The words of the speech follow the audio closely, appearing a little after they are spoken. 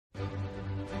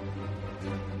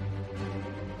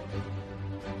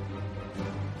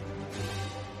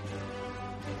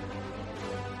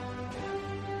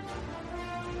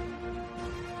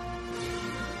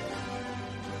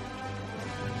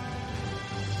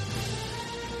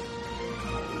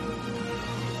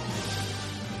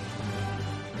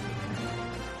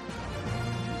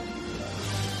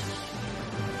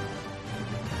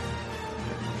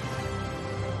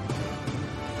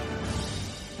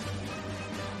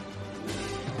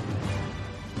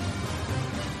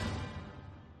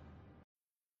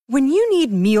When you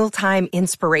need mealtime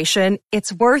inspiration,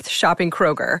 it's worth shopping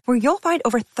Kroger, where you'll find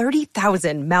over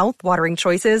 30,000 mouth-watering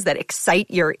choices that excite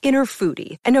your inner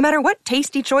foodie. And no matter what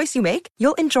tasty choice you make,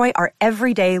 you'll enjoy our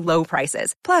everyday low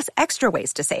prices, plus extra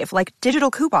ways to save, like digital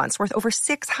coupons worth over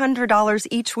 $600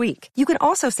 each week. You can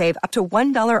also save up to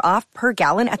 $1 off per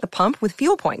gallon at the pump with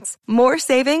fuel points. More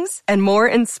savings and more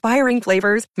inspiring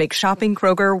flavors make shopping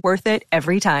Kroger worth it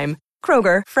every time.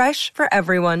 Kroger, fresh for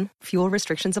everyone. Fuel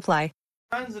restrictions apply.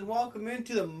 Friends, and welcome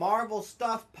into the Marvel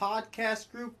Stuff podcast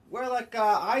group, where like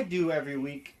I do every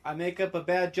week, I make up a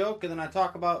bad joke and then I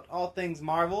talk about all things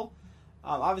Marvel.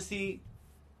 Obviously,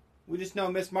 we just know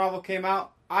Miss Marvel came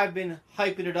out. I've been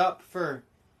hyping it up for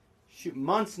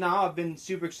months now. I've been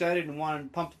super excited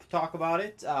and pumped to talk about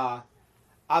it.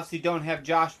 Obviously, don't have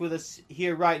Josh with us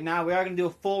here right now. We are going to do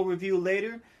a full review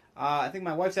later. I think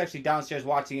my wife's actually downstairs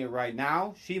watching it right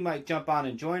now. She might jump on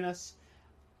and join us.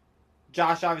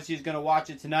 Josh obviously is going to watch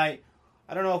it tonight.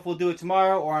 I don't know if we'll do it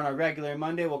tomorrow or on a regular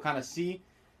Monday. We'll kind of see.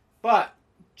 But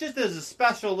just as a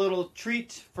special little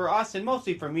treat for us and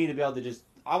mostly for me to be able to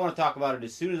I want to talk about it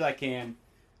as soon as I can.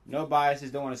 No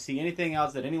biases. Don't want to see anything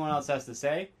else that anyone else has to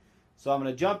say. So I'm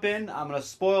going to jump in. I'm going to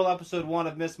spoil episode 1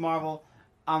 of Miss Marvel.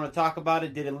 I'm going to talk about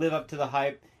it. Did it live up to the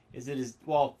hype?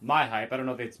 My hype. I don't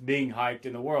know if it's being hyped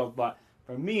in the world, but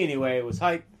for me anyway, it was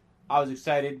hype. I was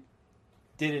excited.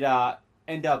 Did it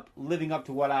end up living up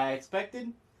to what I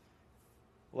expected?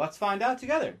 Let's find out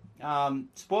together.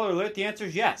 Spoiler alert, the answer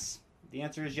is yes. The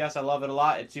answer is yes. I love it a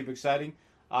lot. It's super exciting.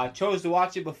 I chose to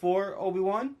watch it before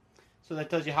Obi-Wan, so that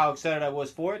tells you how excited I was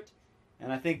for it.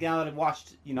 And I think now that I've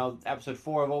watched, episode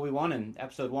 4 of Obi-Wan and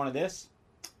episode 1 of this,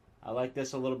 I like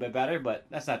this a little bit better, but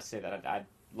that's not to say that I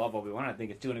love Obi-Wan. I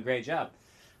think it's doing a great job.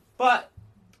 But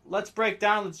let's break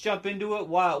down. Let's jump into it.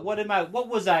 What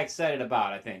was I excited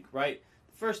about, I think, right?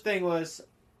 First thing was,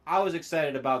 I was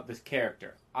excited about this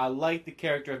character. I like the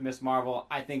character of Miss Marvel.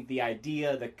 I think the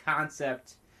idea, the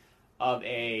concept of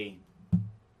a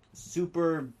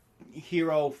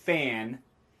superhero fan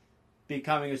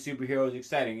becoming a superhero is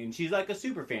exciting. And she's like a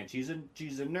super fan. She's a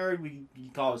nerd. You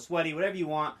call her sweaty, whatever you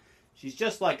want. She's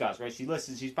just like us, right? She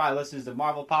probably listens to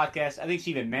Marvel podcasts. I think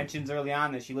she even mentions early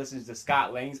on that she listens to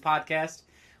Scott Lang's podcast,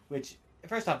 which,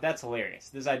 first off, that's hilarious.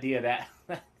 This idea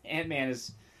that Ant-Man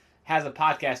has a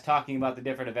podcast talking about the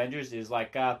different Avengers is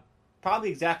like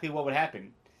probably exactly what would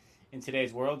happen in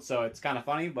today's world. So it's kind of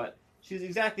funny, but she's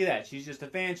exactly that. She's just a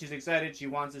fan. She's excited. She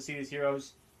wants to see these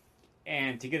heroes,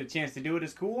 and to get a chance to do it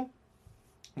is cool.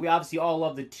 We obviously all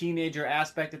love the teenager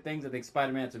aspect of things. I think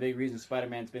Spider-Man's a big reason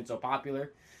Spider-Man's been so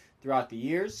popular throughout the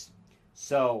years.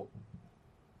 So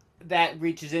that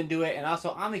reaches into it. And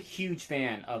also, I'm a huge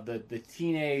fan of the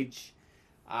teenage,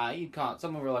 you'd call it,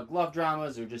 some of them are like love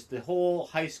dramas or just the whole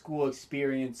high school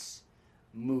experience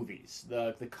movies.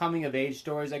 The coming of age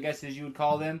stories, I guess as you would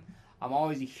call them. I'm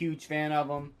always a huge fan of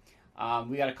them.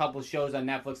 We got a couple of shows on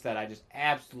Netflix that I just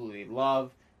absolutely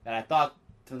love, that I thought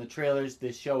from the trailers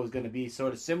this show was going to be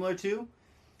sort of similar to.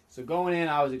 So going in,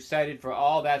 I was excited for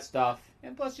all that stuff.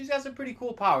 And plus, she's got some pretty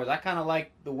cool powers. I kind of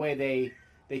like the way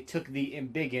they took the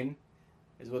Embiggen,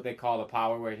 is what they call the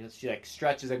power, where she like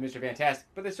stretches like Mr. Fantastic.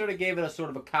 But they sort of gave it a sort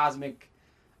of a cosmic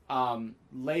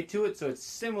lay to it. So it's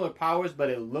similar powers, but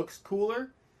it looks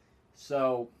cooler.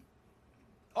 So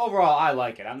overall, I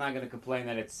like it. I'm not going to complain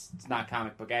that it's not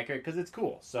comic book accurate, because it's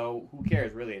cool. So who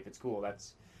cares, really, if it's cool?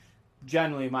 That's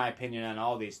generally my opinion on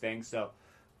all these things. So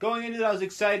going into it, I was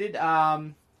excited.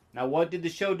 Now, what did the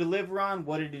show deliver on?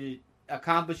 What did it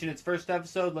accomplish in its first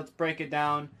episode? Let's break it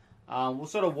down. We'll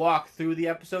sort of walk through the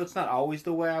episode. It's not always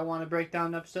the way I want to break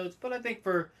down episodes, but I think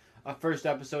for a first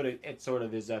episode, it sort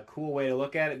of is a cool way to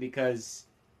look at it, because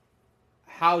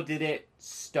how did it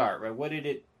start, right? What did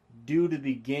it do to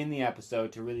begin the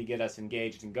episode to really get us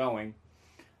engaged and going?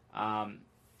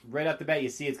 Right off the bat, you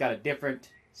see it's got a different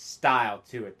style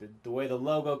to it. The way the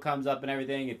logo comes up and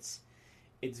everything, it's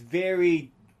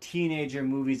very teenager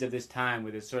movies of this time,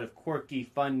 with this sort of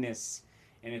quirky funness,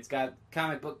 and it's got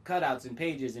comic book cutouts and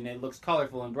pages, and it looks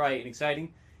colorful and bright and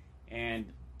exciting, and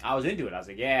I was into it. I was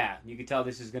like, yeah, you can tell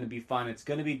this is going to be fun. It's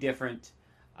going to be different,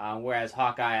 whereas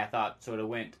Hawkeye, I thought, sort of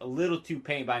went a little too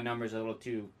paint by numbers, a little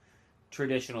too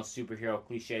traditional superhero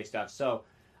cliche stuff. So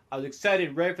I was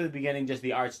excited right from the beginning, just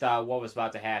the art style, what was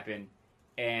about to happen,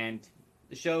 and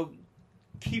the show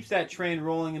keeps that train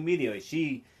rolling immediately.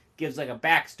 She gives like a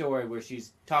backstory where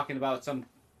she's talking about some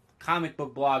comic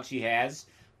book blog she has.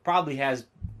 Probably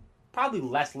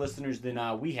less listeners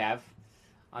than we have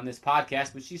on this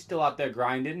podcast, but she's still out there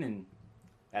grinding, and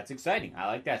that's exciting. I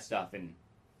like that stuff, and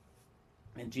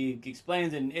she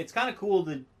explains, and it's kind of cool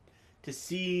to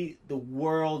see the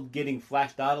world getting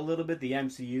fleshed out a little bit. The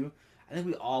MCU. I think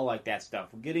we all like that stuff.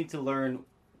 We're getting to learn,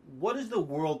 what does the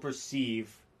world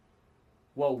perceive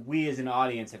what we as an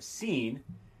audience have seen,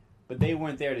 but they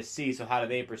weren't there to see, so how do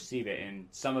they perceive it? And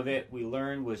some of it we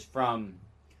learned was from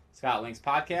Scott Link's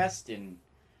podcast and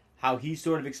how he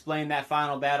sort of explained that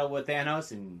final battle with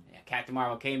Thanos, and Captain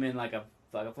Marvel came in like a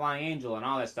flying angel and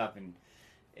all that stuff, and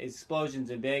explosions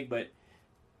and big, but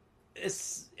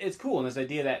it's cool. And this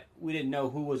idea that we didn't know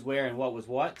who was where and what was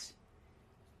what,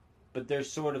 but they're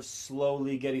sort of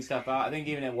slowly getting stuff out. I think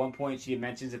even at one point she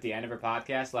mentions at the end of her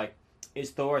podcast, like,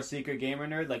 is Thor a secret gamer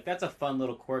nerd? Like, that's a fun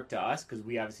little quirk to us, because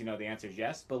we obviously know the answer is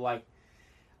yes, but like,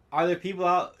 are there people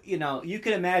out, you know, you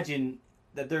can imagine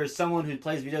that there's someone who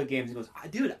plays video games and goes,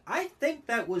 dude, I think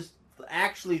that was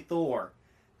actually Thor,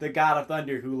 the God of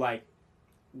Thunder, who like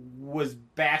was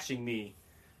bashing me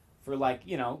for, like,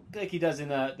 you know, like he does in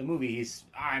the movie. He's,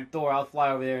 I'm Thor, I'll fly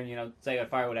over there and, you know, say a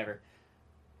fire, whatever.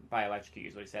 Probably electrocute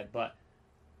is what he said. But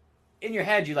in your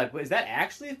head, you're like, is that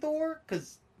actually Thor?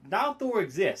 Because now Thor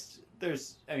exists.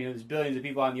 There's billions of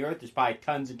people on the earth. There's probably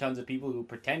tons and tons of people who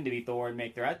pretend to be Thor and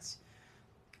make threats.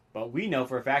 But we know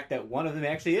for a fact that one of them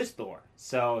actually is Thor.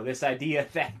 So this idea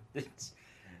that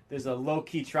there's a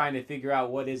low-key trying to figure out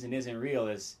what is and isn't real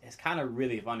is kind of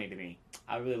really funny to me.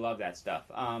 I really love that stuff.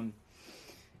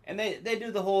 And they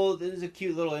do the whole, there's a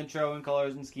cute little intro and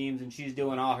colors and schemes, and she's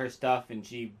doing all her stuff, and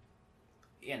she,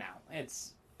 you know,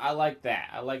 I like that.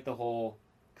 I like the whole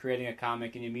creating a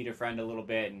comic and you meet a friend a little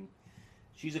bit, and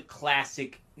she's a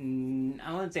classic, I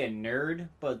wouldn't say a nerd,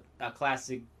 but a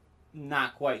classic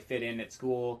not quite fit in at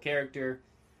school character.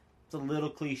 It's a little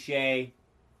cliche,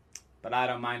 but I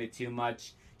don't mind it too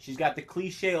much. She's got the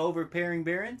cliche overbearing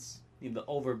parents, the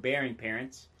overbearing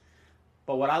parents.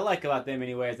 But what I like about them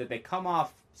anyway is that they come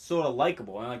off sort of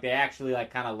likable, and like they actually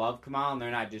like kind of love Kamala, and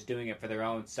they're not just doing it for their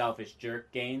own selfish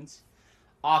jerk gains.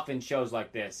 Often shows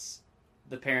like this,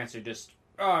 the parents are just,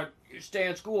 oh, you stay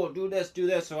in school, do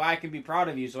this, so I can be proud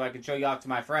of you, so I can show you off to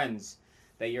my friends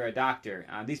that you're a doctor.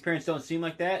 These parents don't seem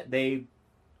like that. They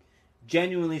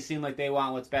genuinely seem like they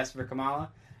want what's best for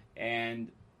Kamala,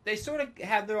 and they sort of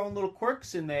have their own little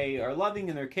quirks, and they are loving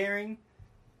and they're caring,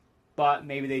 but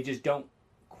maybe they just don't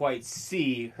quite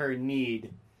see her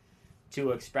need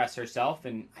to express herself,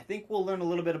 and I think we'll learn a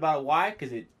little bit about why,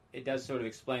 because it does sort of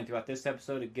explain throughout this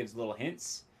episode. It gives little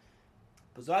hints.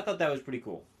 But so I thought that was pretty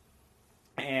cool.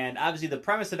 And obviously the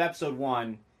premise of episode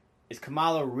 1 is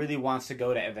Kamala really wants to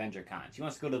go to AvengerCon. She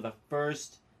wants to go to the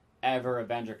first ever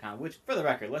AvengerCon, which, for the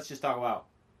record, let's just talk about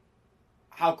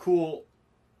how cool...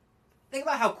 Think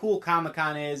about how cool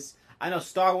Comic-Con is. I know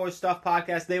Star Wars Stuff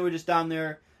Podcast, they were just down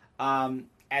there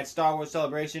at Star Wars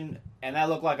Celebration, and that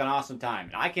looked like an awesome time.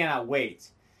 And I cannot wait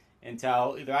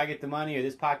until either I get the money or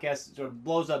this podcast sort of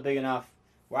blows up big enough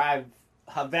where I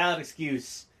have a valid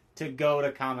excuse to go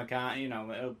to Comic-Con. You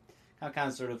know,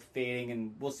 Comic-Con's sort of fading,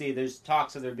 and we'll see. There's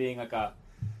talks of there being like a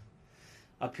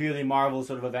purely Marvel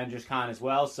sort of Avengers Con as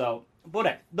well. So,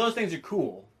 but those things are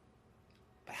cool.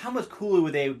 But how much cooler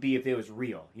would they be if it was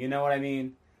real? You know what I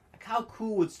mean? Like, how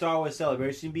cool would Star Wars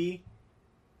Celebration be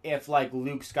if, like,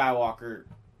 Luke Skywalker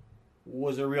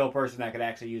was a real person that could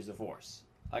actually use the Force?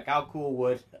 Like, how cool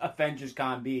would Avengers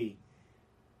Con be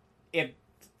if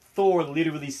Thor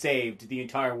literally saved the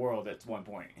entire world at one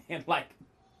point? And, like,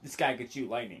 this guy could shoot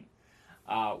lightning.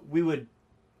 We would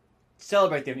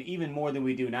celebrate them even more than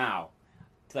we do now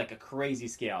to, like, a crazy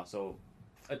scale. So,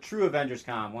 a true Avengers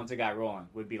Con, once it got rolling,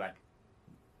 would be, like,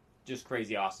 just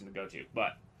crazy awesome to go to.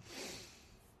 But,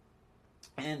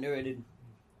 and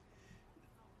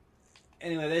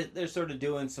anyway, they're sort of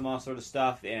doing some all sort of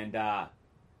stuff, and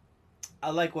I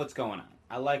like what's going on.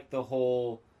 I like the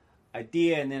whole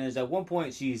idea, and then there's at one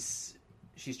point she's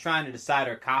trying to decide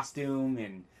her costume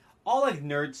and all like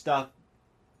nerd stuff.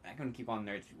 I'm gonna keep on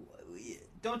nerds.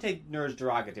 Don't take nerds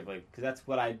derogatively, because that's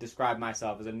what I describe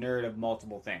myself as, a nerd of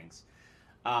multiple things.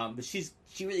 But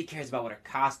she really cares about what her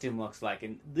costume looks like,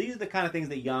 and these are the kind of things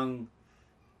that young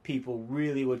people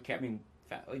really would care. I mean,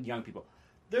 young people.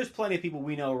 There's plenty of people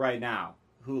we know right now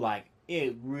who like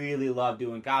really love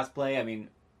doing cosplay. I mean,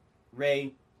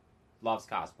 Ray loves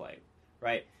cosplay,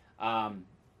 right?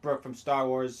 Brooke from Star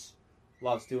Wars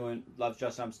loves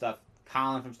dressing up stuff.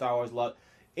 Colin from Star Wars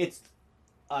it's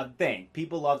a thing.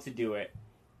 People love to do it.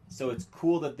 So it's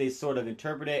cool that they sort of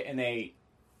interpret it, and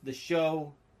the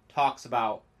show talks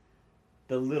about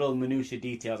the little minutia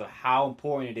details of how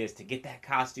important it is to get that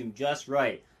costume just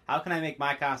right. How can I make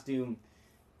my costume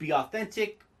be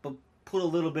authentic, but put a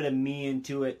little bit of me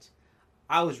into it?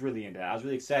 I was really into that. I was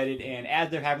really excited, and as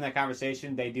they're having that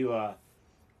conversation, they're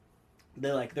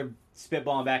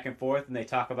spitballing back and forth, and they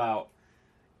talk about,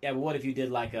 yeah, but what if you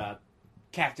did like a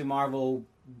Captain Marvel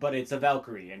but it's a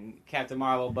Valkyrie, and Captain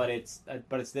Marvel, but it's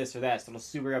this or that. So little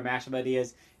superhero mashup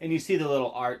ideas, and you see the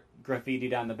little art graffiti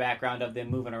down the background of them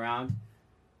moving around.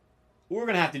 We're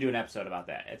gonna have to do an episode about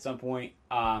that at some point.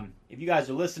 If you guys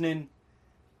are listening,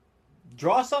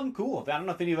 draw something cool. I don't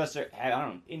know if any of us are. I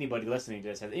don't know anybody listening to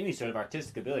this has any sort of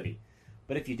artistic ability,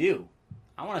 but if you do,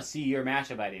 I want to see your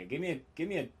mashup idea. Give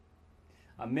me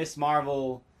a Miss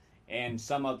Marvel and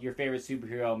some of your favorite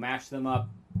superhero. Mash them up.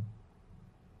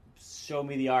 Show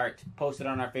me the art. Post it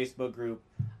on our Facebook group.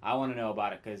 I want to know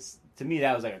about it because to me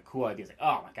that was like a cool idea. It's like,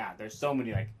 oh my god, there's so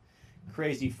many like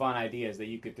crazy fun ideas that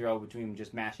you could throw between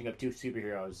just mashing up two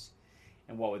superheroes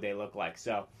and what would they look like.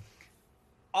 So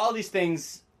all these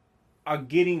things are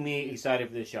getting me excited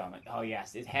for this show. I'm like, oh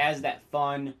yes, it has that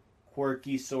fun,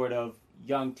 quirky sort of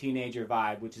young teenager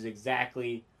vibe, which is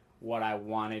exactly what I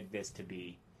wanted this to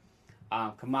be.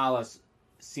 Kamala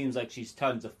seems like she's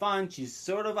tons of fun. She's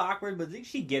sort of awkward, but I think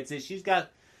she gets it.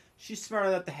 She's smart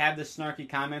enough to have the snarky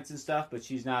comments and stuff, but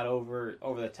she's not over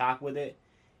the top with it.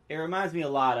 It reminds me a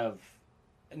lot of,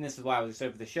 and this is why I was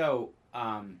excited for the show.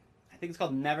 I think it's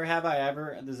called Never Have I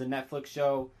Ever. There's a Netflix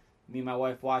show me and my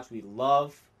wife watch. We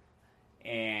love,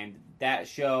 and that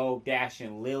show Dash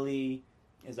and Lily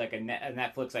is like a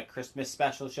Netflix like Christmas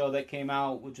special show that came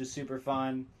out, which was super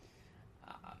fun.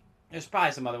 There's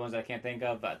probably some other ones that I can't think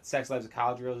of, but Sex Lives of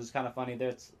College Girls is kind of funny.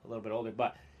 It's a little bit older,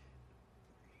 but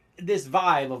this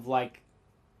vibe of like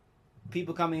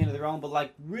people coming into their own, but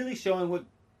like really showing what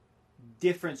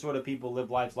different sort of people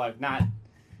live life, not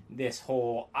this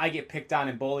whole I get picked on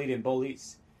and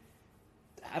bullies,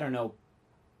 I don't know,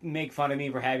 make fun of me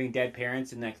for having dead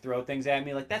parents and like throw things at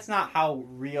me. Like that's not how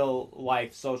real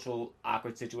life social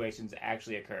awkward situations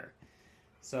actually occur.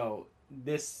 So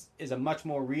this is a much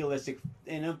more realistic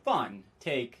and a fun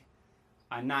take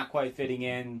on not quite fitting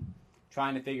in,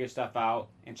 trying to figure stuff out,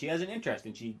 and she has an interest,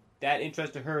 and that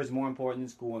interest to her is more important than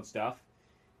school and stuff,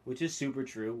 which is super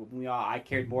true. I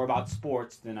cared more about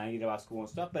sports than I did about school and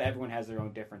stuff, but everyone has their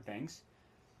own different things.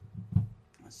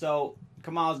 So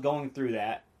Kamala's going through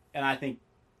that, and I think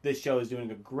this show is doing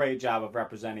a great job of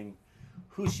representing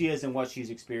who she is and what she's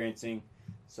experiencing.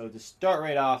 So to start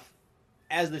right off,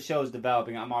 as the show is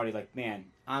developing, I'm already like, man,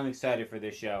 I'm excited for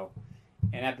this show.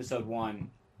 And episode 1,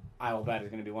 I will bet is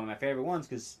going to be one of my favorite ones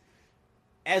because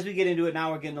as we get into it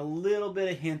now, we're getting a little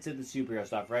bit of hints at the superhero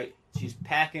stuff, right? She's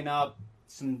packing up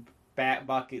some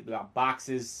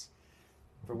boxes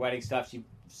for wedding stuff. She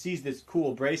sees this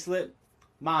cool bracelet.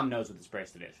 Mom knows what this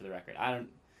bracelet is, for the record.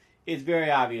 It's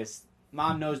very obvious.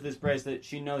 Mom knows this bracelet.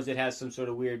 She knows it has some sort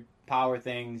of weird power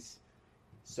things.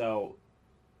 So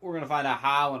we're going to find out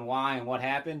how and why and what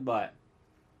happened, but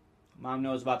Mom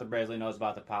knows about the bracelet, knows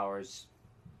about the powers.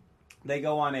 They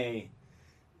go on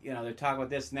they're talking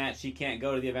about this and that. She can't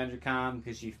go to the AvengerCon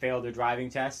because she failed her driving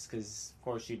test, because of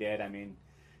course she did. I mean,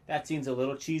 that scene's a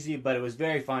little cheesy, but it was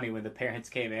very funny when the parents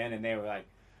came in and they were like,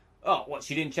 oh, what,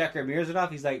 she didn't check her mirrors enough?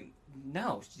 He's like,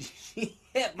 no, she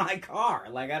hit my car.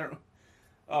 Like, I don't,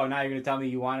 oh, now you're going to tell me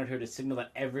you wanted her to signal at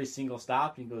every single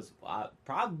stop? And he goes, well, I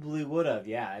probably would have,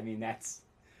 yeah. I mean, that's,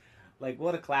 like,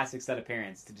 what a classic set of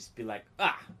parents to just be like,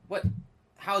 what,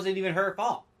 how is it even her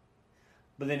fault?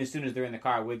 But then as soon as they're in the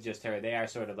car with just her, they are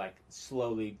sort of like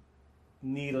slowly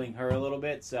needling her a little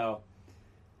bit. So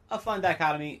a fun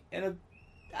dichotomy, and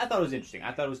I thought it was interesting.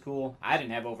 I thought it was cool. I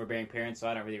didn't have overbearing parents, so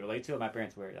I don't really relate to it. My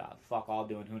parents were fuck all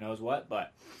doing who knows what,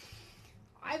 but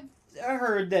I've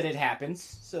heard that it happens.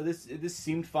 So this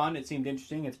seemed fun. It seemed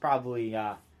interesting. It's probably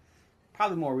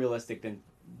more realistic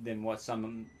than what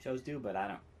some shows do, but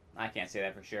I can't say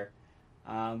that for sure.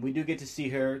 We do get to see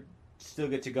her still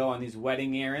get to go on these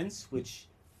wedding errands, which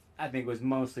I think was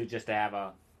mostly just to have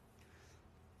a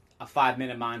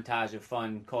 5-minute montage of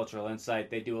fun cultural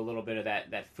insight. They do a little bit of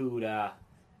that food, I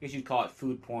guess you'd call it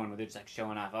food porn, where they're just like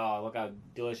showing off, oh, look how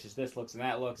delicious this looks and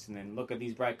that looks, and then look at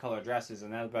these bright colored dresses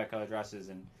and those bright colored dresses.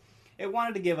 And it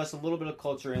wanted to give us a little bit of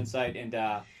culture insight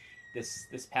into this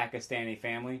Pakistani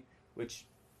family, which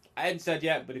I hadn't said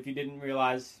yet, but if you didn't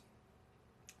realize,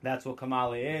 that's what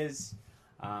Kamala is.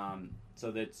 So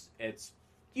that's it's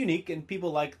unique, and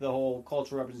people like the whole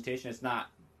cultural representation. It's not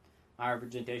my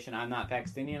representation. I'm not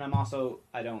Pakistani. I'm also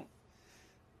I don't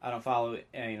follow.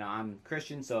 I'm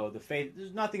Christian, so the faith.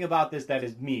 There's nothing about this that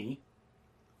is me,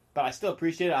 but I still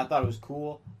appreciate it. I thought it was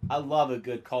cool. I love a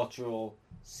good cultural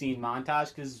scene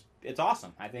montage because it's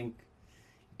awesome. I think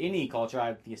any culture,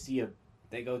 if you see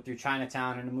they go through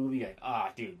Chinatown in a movie, you're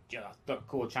like, dude, look how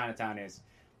cool Chinatown is.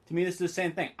 To me, this is the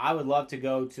same thing. I would love to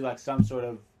go to like some sort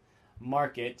of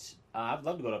market. I'd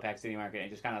love to go to a Pakistani market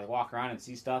and just kind of like walk around and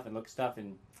see stuff and look at stuff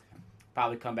and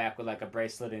probably come back with like a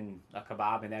bracelet and a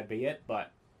kebab and that'd be it.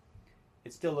 But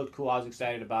It still looked cool. I was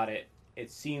excited about it. It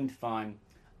seemed fun.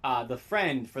 The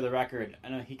friend, for the record, I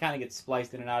know he kind of gets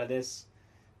spliced in and out of this.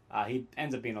 He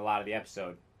ends up being a lot of the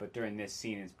episode, but during this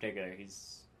scene in particular,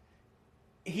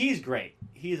 he's great.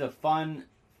 He's a fun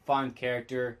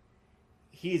character.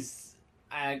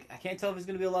 I can't tell if he's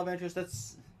going to be a love interest.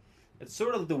 It's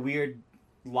sort of the weird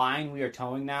line we are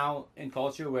towing now in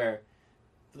culture, where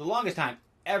for the longest time,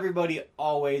 everybody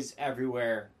always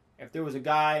everywhere. If there was a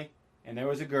guy and there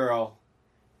was a girl,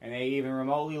 and they even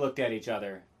remotely looked at each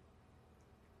other,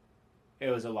 it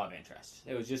was a love interest.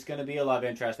 It was just going to be a love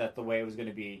interest. That's the way it was going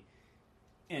to be.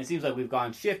 And it seems like we've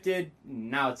gone shifted.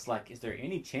 Now it's like, is there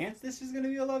any chance this is going to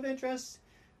be a love interest?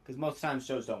 Because most times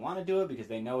shows don't want to do it because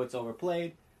they know it's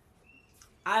overplayed.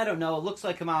 I don't know. It looks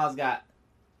like Kamala's got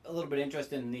a little bit of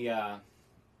interest in the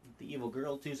evil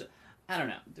girl too. So I don't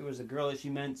know. There was a girl that she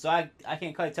meant. So I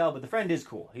can't quite tell. But the friend is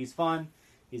cool. He's fun.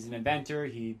 He's an inventor.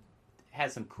 He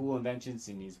has some cool inventions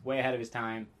and he's way ahead of his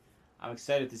time. I'm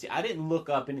excited to see. I didn't look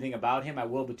up anything about him. I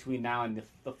will between now and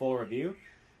the full review.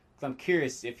 Because I'm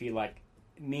curious if he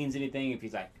means anything. If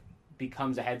he's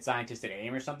becomes a head scientist at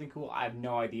AIM or something cool. I have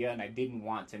no idea, and I didn't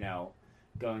want to know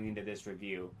going into this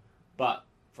review. But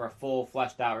for a full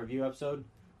fleshed out review episode,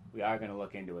 we are going to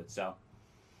look into it. So,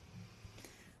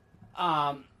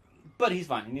 but he's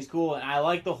fun and he's cool, and I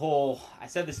like the whole. I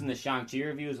said this in the Shang-Chi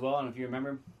review as well. I don't know if you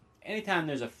remember. Anytime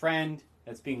there's a friend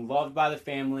that's being loved by the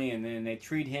family, and then they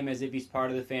treat him as if he's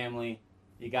part of the family,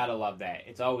 you gotta love that.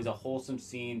 It's always a wholesome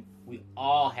scene. We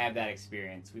all have that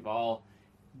experience. We've all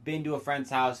been to a friend's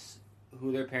house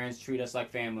who their parents treat us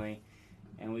like family,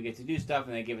 and we get to do stuff,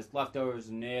 and they give us leftovers,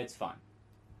 and it's fun.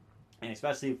 And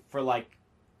especially for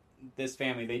this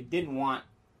family, they didn't want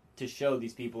to show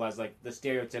these people as the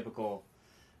stereotypical,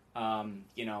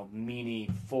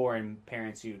 meanie foreign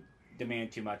parents who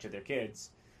demand too much of their kids.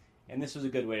 And this was a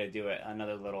good way to do it. A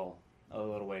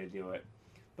little way to do it.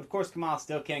 But of course, Kamala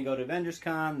still can't go to Avengers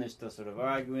Con. They're still sort of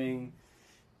arguing.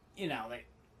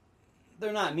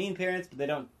 They're not mean parents, but they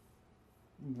don't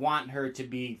want her to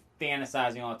be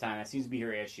fantasizing all the time. That seems to be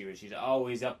her issue. She's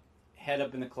always head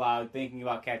up in the cloud, thinking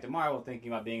about Captain Marvel,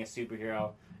 thinking about being a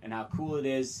superhero and how cool it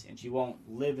is, and she won't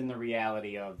live in the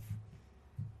reality of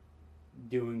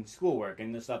doing schoolwork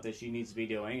and the stuff that she needs to be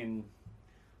doing. And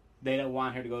they don't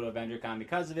want her to go to AvengerCon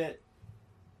because of it,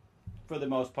 for the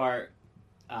most part.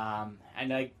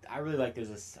 And I really like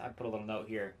this. I put a little note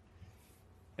here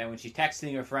that when she's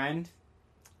texting her friend,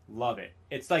 love it.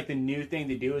 It's like the new thing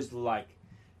to do is to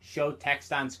show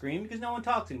text on screen because no one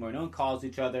talks anymore. No one calls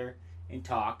each other and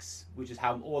talks, which is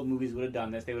how old movies would have done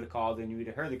this. They would have called and you would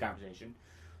have heard the conversation.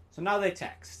 So now they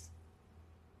text.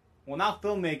 Well, now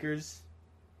filmmakers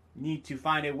need to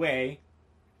find a way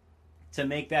to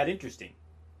make that interesting.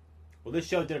 Well, this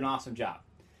show did an awesome job.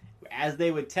 As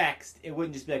they would text, it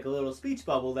wouldn't just be a little speech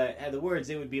bubble that had the words.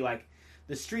 It would be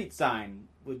the street sign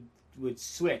would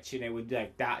switch, and it would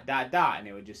dot, dot, dot, and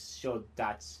it would just show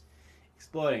dots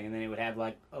exploding. And then it would have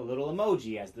a little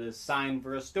emoji as the sign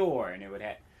for a store, and it would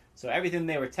have... So everything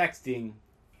they were texting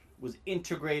was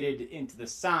integrated into the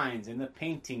signs and the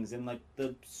paintings and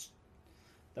the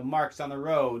marks on the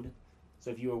road. So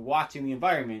if you were watching the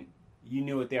environment, you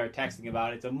knew what they were texting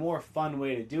about. It's a more fun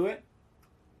way to do it.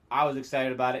 I was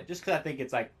excited about it just because I think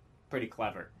it's pretty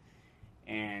clever.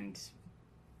 And,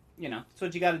 it's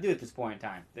what you got to do at this point in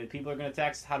time. The people are going to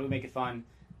text, how do we make it fun?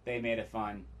 They made it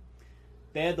fun.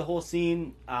 They had the whole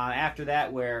scene after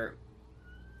that where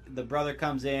the brother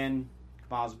comes in,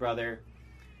 Kamala's brother.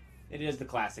 It is the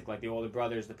classic, the older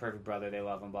brother is the perfect brother. They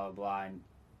love him, blah, blah, blah. And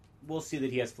we'll see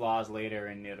that he has flaws later,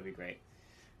 and it'll be great.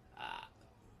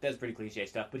 That's pretty cliche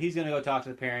stuff. But he's going to go talk to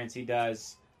the parents. He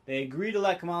does. They agree to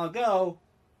let Kamala go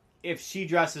if she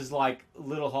dresses like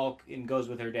Little Hulk and goes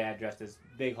with her dad dressed as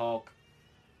Big Hulk.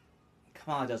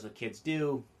 Kamala does what kids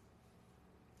do.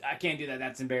 I can't do that.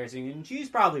 That's embarrassing. And she's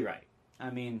probably right. I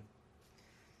mean,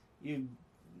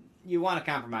 you want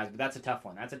to compromise, but that's a tough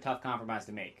one. That's a tough compromise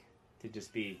to make. To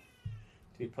be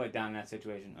put down in that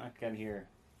situation. I can hear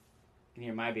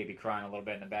my baby crying a little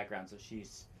bit in the background, so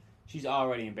she's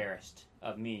already embarrassed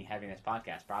of me having this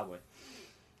podcast, probably.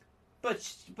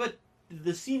 But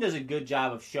the scene does a good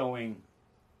job of showing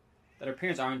that her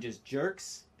parents aren't just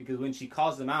jerks, because when she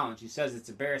calls them out and she says it's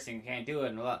embarrassing, can't do it,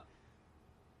 and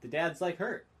the dad's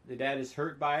hurt. The dad is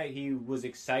hurt by it. He was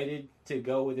excited to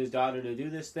go with his daughter to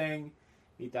do this thing.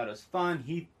 He thought it was fun.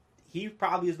 He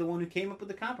probably is the one who came up with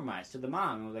the compromise to the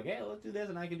mom and was like, hey, let's do this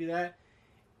and I can do that.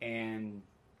 And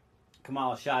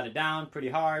Kamala shot it down pretty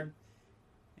hard.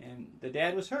 And the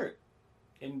dad was hurt.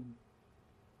 And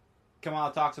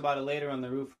Kamala talks about it later on the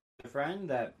roof with a friend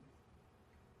that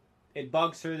it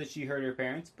bugs her that she hurt her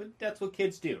parents, but that's what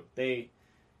kids do. They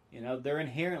You know, they're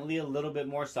inherently a little bit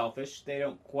more selfish. They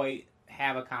don't quite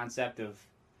have a concept of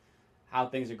how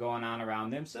things are going on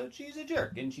around them. So she's a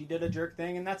jerk, and she did a jerk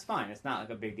thing, and that's fine. It's not like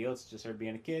a big deal. It's just her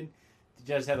being a kid. She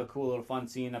does have a cool little fun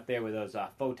scene up there with those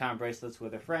photon bracelets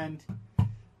with her friend.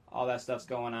 All that stuff's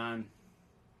going on.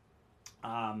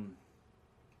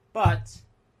 But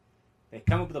they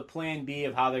come up with a plan B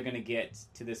of how they're going to get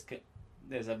to this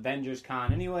Avengers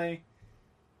Con anyway.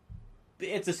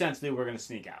 It's essentially we're going to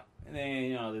sneak out. And then,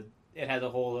 you know, it has a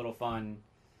whole little fun,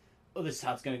 oh, this is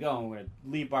how it's going to go, and we're going to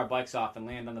leave our bikes off and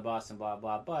land on the bus and blah,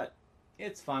 blah. But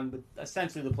it's fun, but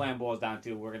essentially the plan boils down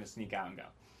to we're going to sneak out and go.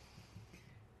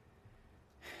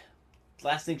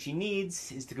 Last thing she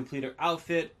needs is to complete her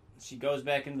outfit. She goes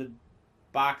back in the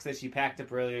box that she packed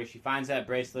up earlier. She finds that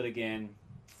bracelet again.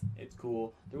 It's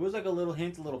cool. There was like a little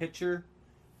hint, a little picture.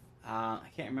 I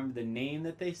can't remember the name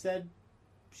that they said.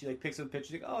 She like picks up a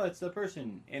picture, like, oh, it's the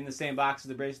person in the same box as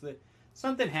the bracelet.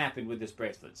 Something happened with this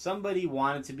bracelet. Somebody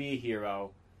wanted to be a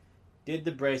hero, did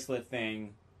the bracelet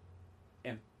thing,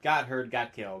 and got hurt,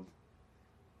 got killed.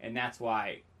 And that's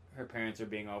why her parents are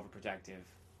being overprotective.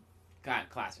 God,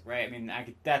 classic, right? I mean,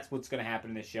 that's what's going to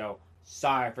happen in this show.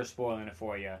 Sorry for spoiling it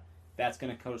for you. That's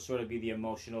going to sort of be the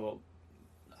emotional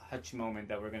hutch moment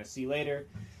that we're going to see later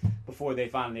before they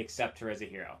finally accept her as a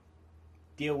hero.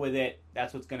 Deal with it.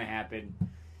 That's what's going to happen.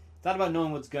 It's not about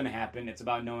knowing what's going to happen. It's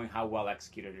about knowing how well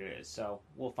executed it is. So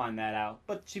we'll find that out.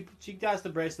 But she does the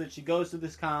bracelet. She goes to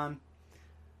this con.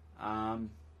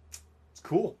 It's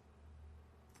cool.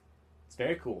 It's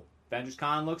very cool. Avengers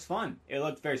Con looks fun. It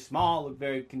looked very small. It looked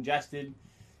very congested.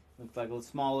 Looked like a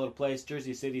small little place.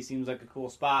 Jersey City seems like a cool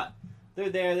spot.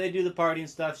 They're there. They do the party and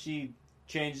stuff. She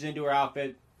changes into her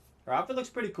outfit. Her outfit looks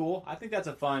pretty cool. I think that's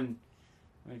a fun...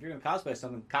 I mean, if you're going to cosplay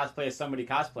something, cosplay as somebody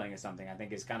cosplaying as something, I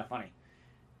think is kind of funny.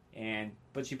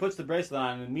 But she puts the bracelet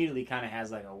on and immediately kind of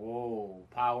has like a, whoa,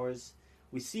 powers.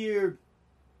 We see her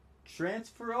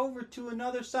transfer over to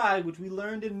another side, which we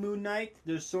learned in Moon Knight.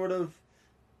 There's sort of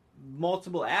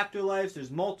multiple afterlives.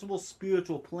 There's multiple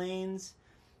spiritual planes.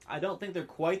 I don't think they're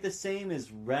quite the same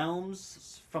as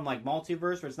realms from like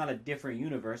multiverse, where it's not a different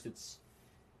universe. It's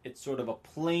sort of a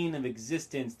plane of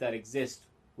existence that exists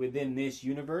within this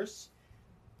universe.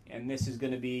 And this is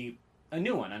going to be a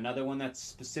new one, another one that's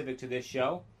specific to this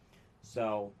show.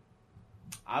 So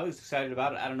I was excited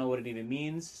about it. I don't know what it even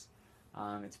means.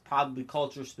 It's probably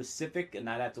culture specific, and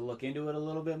I'd have to look into it a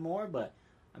little bit more, but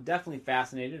I'm definitely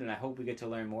fascinated, and I hope we get to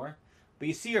learn more. But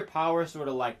you see her power sort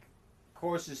of like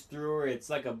courses through her. It's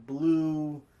like a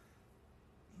blue,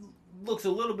 looks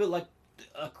a little bit like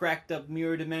a cracked up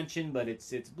mirror dimension, but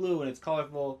it's blue and it's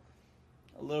colorful.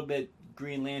 A little bit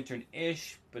Green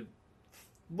Lantern-ish, but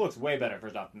looks way better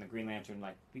first off than the Green Lantern.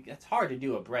 Like, it's hard to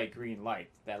do a bright green light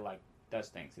that like does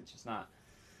things. It's just not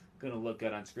gonna look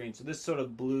good on screen. So this sort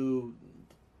of blue,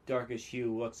 darkish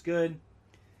hue looks good.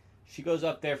 She goes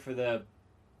up there for the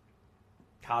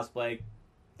cosplay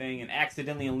thing and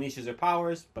accidentally unleashes her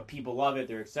powers, but people love it.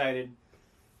 They're excited.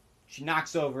 She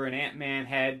knocks over an Ant-Man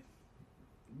head.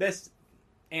 This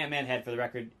Ant-Man head, for the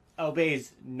record,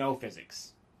 obeys no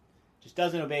physics. Just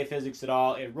doesn't obey physics at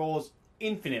all. It rolls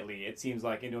infinitely, it seems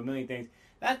like, into a million things.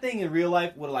 That thing in real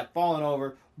life would have like fallen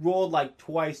over, rolled like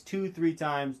twice, 2-3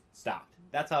 times, stopped.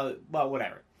 That's how, well,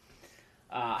 whatever.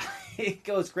 It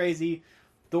goes crazy.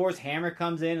 Thor's hammer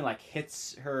comes in and like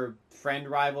hits her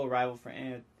rival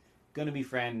friend, gonna be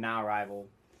friend, now rival.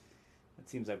 That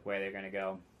seems like where they're gonna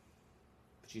go.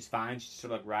 But she's fine. She's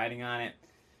sort of like riding on it.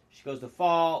 She goes to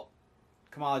fall.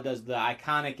 Kamala does the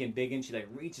iconic and big, and she like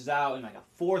reaches out and like a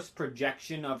forced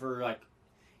projection of her like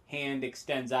hand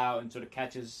extends out and sort of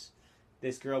catches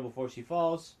this girl before she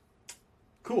falls.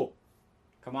 Cool.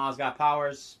 Kamala's got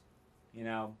powers. You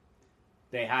know,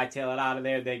 they hightail it out of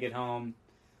there. They get home.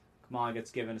 Kamala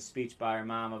gets given a speech by her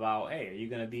mom about, hey, are you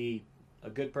going to be a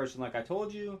good person like I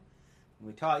told you and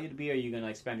we taught you to be, or are you going to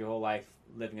like spend your whole life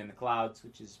living in the clouds,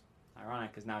 which is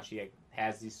ironic because now she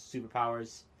has these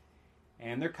superpowers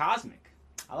and they're cosmic.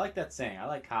 I like that saying. I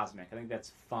like cosmic. I think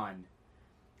that's fun.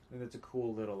 I think that's a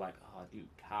cool little like, oh dude,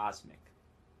 cosmic.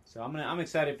 So I'm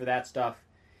excited for that stuff.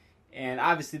 And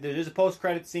obviously there is a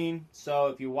post-credit scene, so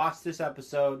if you watch this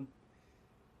episode,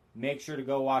 make sure to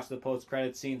go watch the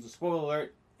post-credit scene. So spoiler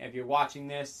alert, if you're watching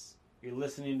this, you're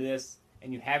listening to this,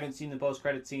 and you haven't seen the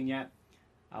post-credit scene yet,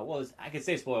 well, I could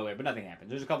say spoiler alert, but nothing happens.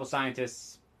 There's a couple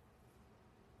scientists.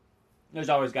 There's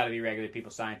always got to be regular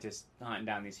people, scientists, hunting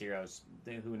down these heroes.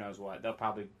 Who knows what. They'll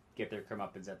probably get their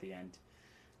comeuppance at the end.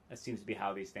 That seems to be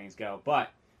how these things go.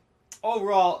 But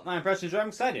overall, my impressions are I'm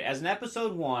excited. As an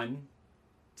episode 1,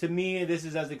 to me, this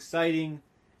is as exciting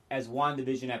as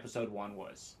WandaVision episode 1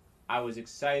 was. I was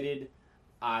excited.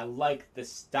 I like the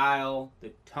style,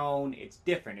 the tone. It's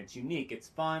different. It's unique. It's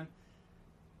fun.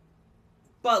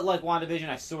 But like WandaVision,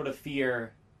 I sort of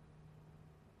fear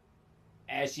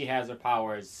as she has her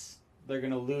powers, they're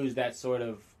going to lose that sort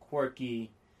of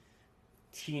quirky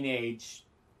teenage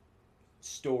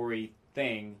story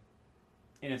thing,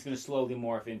 and it's going to slowly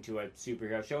morph into a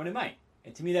superhero show, and it might.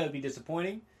 And to me, that would be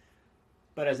disappointing.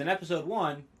 But as an episode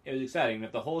 1, it was exciting. And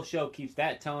if the whole show keeps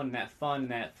that tone and that fun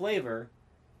and that flavor,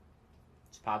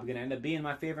 it's probably going to end up being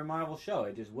my favorite Marvel show.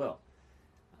 It just will.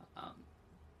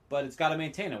 But it's got to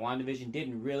maintain it. WandaVision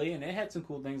didn't really, and it had some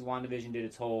cool things. WandaVision did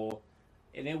its whole,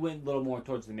 and it went a little more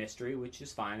towards the mystery, which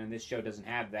is fine, and this show doesn't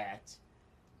have that.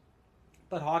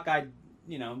 But Hawkeye,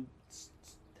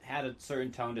 had a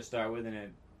certain tone to start with,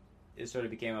 and it sort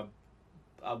of became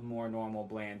a more normal,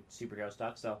 bland superhero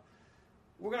stuff. So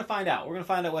we're going to find out. We're going to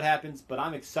find out what happens, but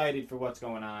I'm excited for what's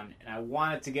going on, and I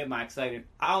wanted to get my excitement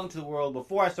out into the world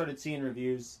before I started seeing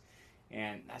reviews,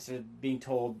 and I started being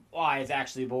told, it's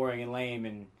actually boring and lame,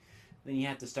 and then you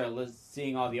have to start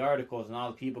seeing all the articles and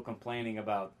all the people complaining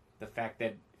about the fact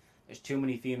that there's too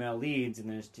many female leads,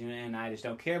 and I just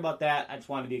don't care about that. I just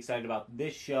want to be excited about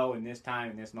this show and this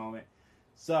time and this moment.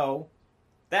 So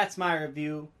that's my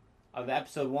review of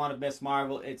episode 1 of Miss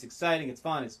Marvel. It's exciting, it's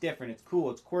fun, it's different, it's cool,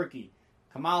 it's quirky.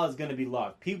 Kamala's going to be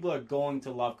loved. People are going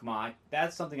to love Kamala.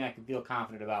 That's something I can feel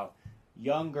confident about.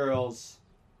 Young girls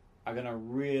are going to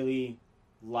really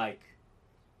like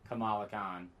Kamala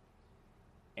Khan.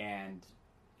 And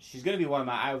she's going to be one of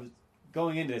my...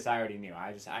 Going into this, I already knew.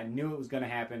 I knew it was going to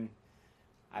happen.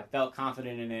 I felt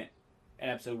confident in it.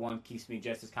 And episode 1 keeps me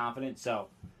just as confident. So,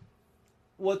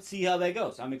 let's see how that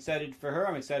goes. I'm excited for her.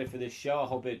 I'm excited for this show. I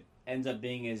hope it ends up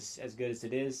being as good as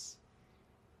it is.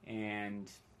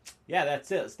 And, yeah, that's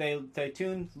it. Stay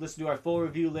tuned. Listen to our full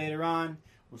review later on.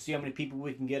 We'll see how many people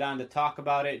we can get on to talk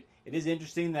about it. It is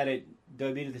interesting that it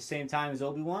debuted at the same time as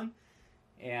Obi-Wan.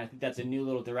 And I think that's a new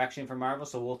little direction for Marvel,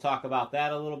 so we'll talk about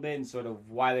that a little bit and sort of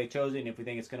why they chose it and if we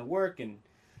think it's going to work. And,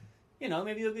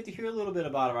 maybe you'll get to hear a little bit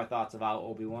about our thoughts about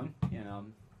Obi-Wan.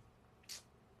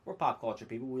 We're pop culture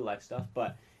people. We like stuff.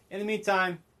 But in the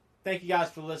meantime, thank you guys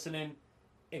for listening.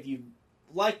 If you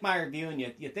like my review and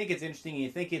you think it's interesting and you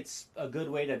think it's a good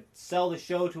way to sell the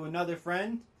show to another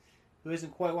friend who doesn't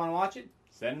quite want to watch it,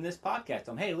 send them this podcast.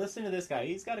 Tell them, hey, listen to this guy.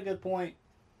 He's got a good point.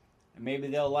 And maybe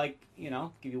they'll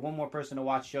give you one more person to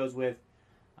watch shows with.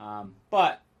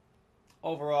 But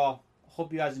overall,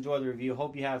 hope you guys enjoy the review.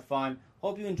 Hope you have fun.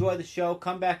 Hope you enjoy the show.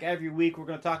 Come back every week. We're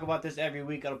going to talk about this every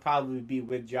week. It'll probably be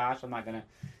with Josh. I'm not going to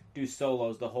do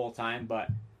solos the whole time, but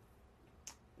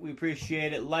we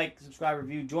appreciate it. Like, subscribe,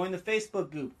 review. Join the Facebook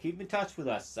group. Keep in touch with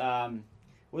us.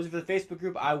 Was it for the Facebook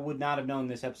group? I would not have known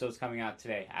this episode was coming out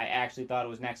today. I actually thought it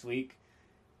was next week.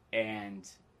 And...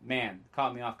 man,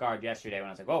 caught me off guard yesterday when I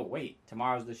was like, oh, wait,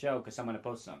 tomorrow's the show because someone had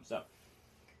posted something. So,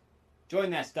 join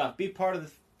that stuff. Be part of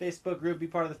the Facebook group. Be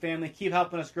part of the family. Keep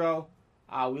helping us grow.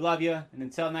 We love you. And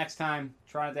until next time,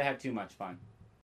 try not to have too much fun.